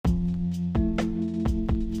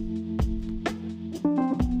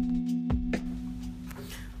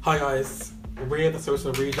Hi guys, we're the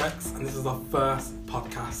Social Rejects and this is our first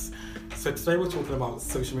podcast. So today we're talking about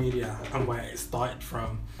social media and where it started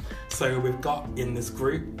from. So we've got in this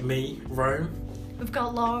group, me, Rome. We've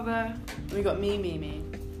got Laura. We got me.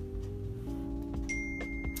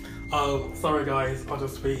 Oh, sorry guys, I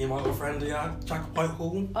was just tweeting my little friend here, Jack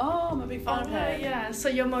Whitehall. Oh, I'm a big fan of her. Yeah. So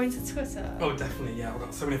you're more into Twitter? Oh definitely, yeah, I've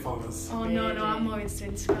got so many followers. Oh no, I'm more into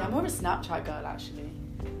Instagram. Yeah, I'm more of a Snapchat girl actually.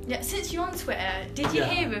 Yeah, since you're on Twitter, did you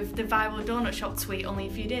hear of the viral donut shop tweet only a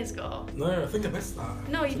few days ago? No, I think I missed that.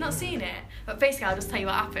 No, you've not seen it. But basically, I'll just tell you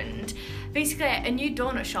what happened. Basically, a new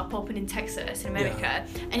donut shop opened in Texas, in America,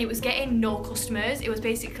 and it was getting no customers. It was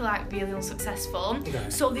basically like really unsuccessful. Okay.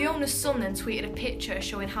 So the owner's son then tweeted a picture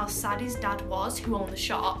showing how sad his dad was, who owned the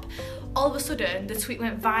shop. All of a sudden, the tweet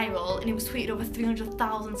went viral and it was tweeted over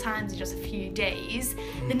 300,000 times in just a few days.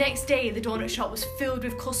 The next day, the donut shop was filled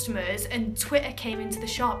with customers and Twitter came into the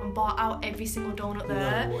shop and bought out every single donut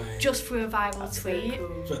there just through a viral tweet. So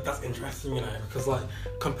cool. But that's interesting, you know, because like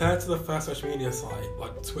compared to the first social media site,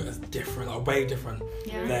 like Twitter's different, like way different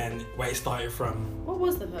than where it started from. What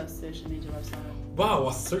was the first social media website? Wow,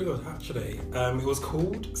 that's so good actually. It was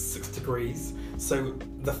called 6 Degrees. So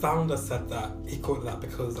the founder said that he called it that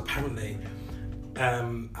because apparently,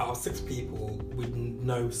 out of 6 people, we'd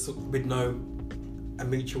know a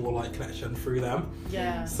mutual like connection through them.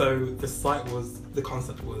 Yeah. So the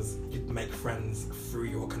concept was you'd make friends through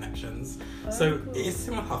your connections. So cool. it is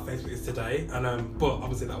similar to how Facebook is today, and but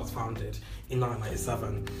obviously that was founded in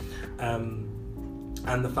 1997.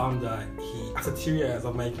 And the founder, after 2 years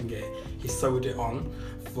of making it, he sold it on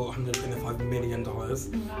for $125 million. Wow.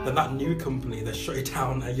 Then that new company, they shut it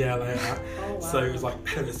down a year later. Oh, wow. So it was like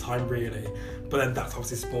ahead of its time really. But then that's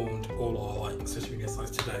obviously spawned all our like social media sites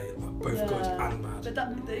today, like both good and bad.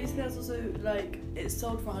 But there's also like it's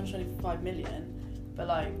sold for 125 million. But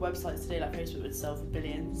like websites today, like Facebook, would sell for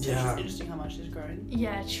billions. So it's just interesting how much it's grown.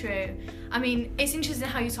 Yeah, true. I mean, it's interesting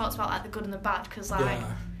how you talked about like the good and the bad, because like,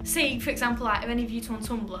 see, for example, like, have any of you two on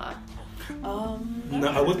Tumblr? No,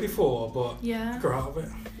 I was before, but yeah. I grew out of it.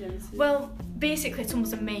 Yeah, me too. Well, basically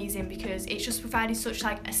Tumblr's amazing because it's just provided such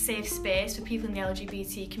like a safe space for people in the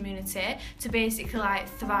LGBT community to basically like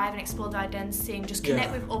thrive and explore their identity and just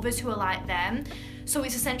connect with others who are like them. So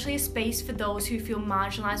it's essentially a space for those who feel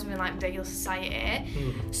marginalised within like regular society.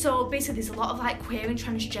 So basically there's a lot of like queer and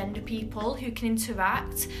transgender people who can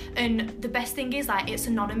interact, and the best thing is like it's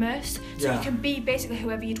anonymous, so you can be basically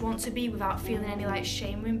whoever you'd want to be without feeling any like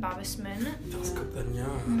shame or embarrassment. That's good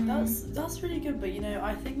then, That's really good, but you know,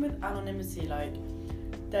 I think with anonymity, like,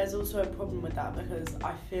 there's also a problem with that because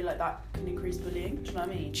I feel like that can increase bullying. Do you know what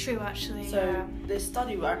I mean? True, actually. So this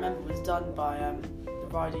study, I remember, was done by the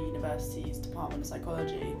Rider University's Department of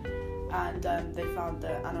Psychology, and they found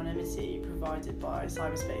that anonymity provided by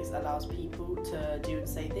cyberspace allows people to do and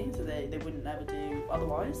say things that they wouldn't ever do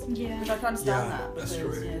otherwise. Yeah. Which I can understand that because that's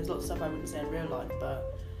true. there's lots of stuff I wouldn't say in real life,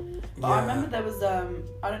 but I remember there was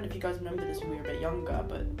I don't know if you guys remember this when we were a bit younger,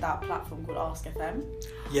 but that platform called Ask FM.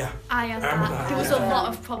 Yeah. I had that. There was a lot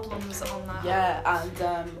of problems on that. Yeah, and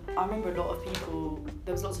I remember a lot of people.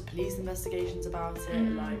 There was lots of police investigations about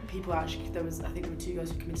it. Like people actually, I think there were 2 guys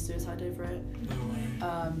who committed suicide over it.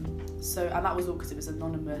 So, and that was all because it was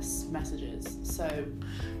anonymous messages. So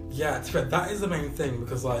Yeah, that is the main thing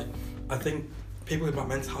because like I think people with like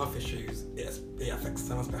mental health issues, it affects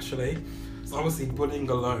them especially. So obviously bullying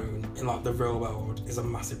alone in like the real world is a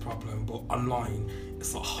massive problem, but online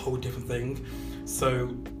it's a whole different thing.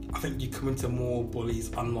 So I think you come into more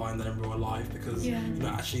bullies online than in real life because you don't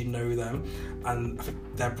actually know them, and I think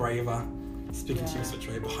they're braver speaking to you in such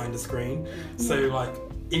a way behind the screen. So like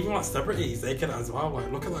even like celebrities, they get it as well.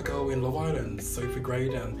 Like look at that girl in Love Island, Sophie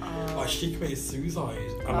Graydon. Like she committed suicide,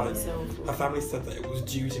 and like her family said that it was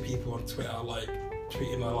due to people on Twitter like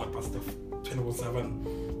tweeting her like bad stuff 24/7,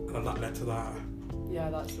 and then that led to that. Yeah,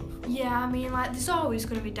 that's awful. Yeah, I mean, like, there's always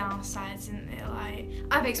going to be downsides, isn't it? Like,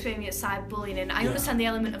 I've experienced cyberbullying, and I understand the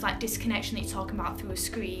element of, like, disconnection that you're talking about through a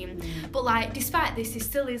screen. But, like, despite this, there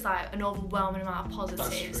still is, like, an overwhelming amount of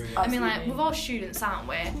positives. That's true. I mean, like, we're all students, aren't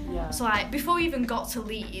we? Yeah. So, like, before we even got to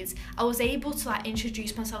Leeds, I was able to, like,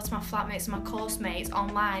 introduce myself to my flatmates and my course mates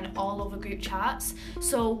online all over group chats.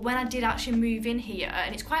 So, when I did actually move in here,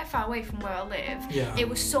 and it's quite far away from where I live, it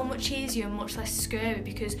was so much easier and much less scary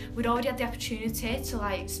because we'd already had the opportunity to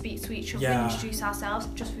like speak to each other and introduce ourselves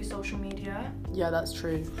just through social media. Yeah, that's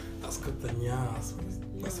true. That's good then,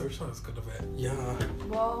 That's social is good of it. Yeah.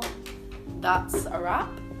 Well, that's a wrap.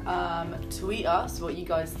 Tweet us what you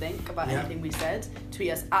guys think about anything we said.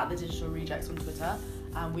 Tweet us at The Digital Rejects on Twitter.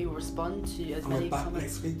 and we will respond to as And many we're back comments.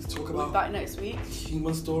 next week to talk We'll be about back next week.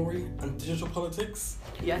 human story and digital politics.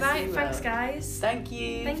 Yes, Right, we thanks will. guys. Thank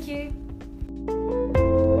you. Thank you.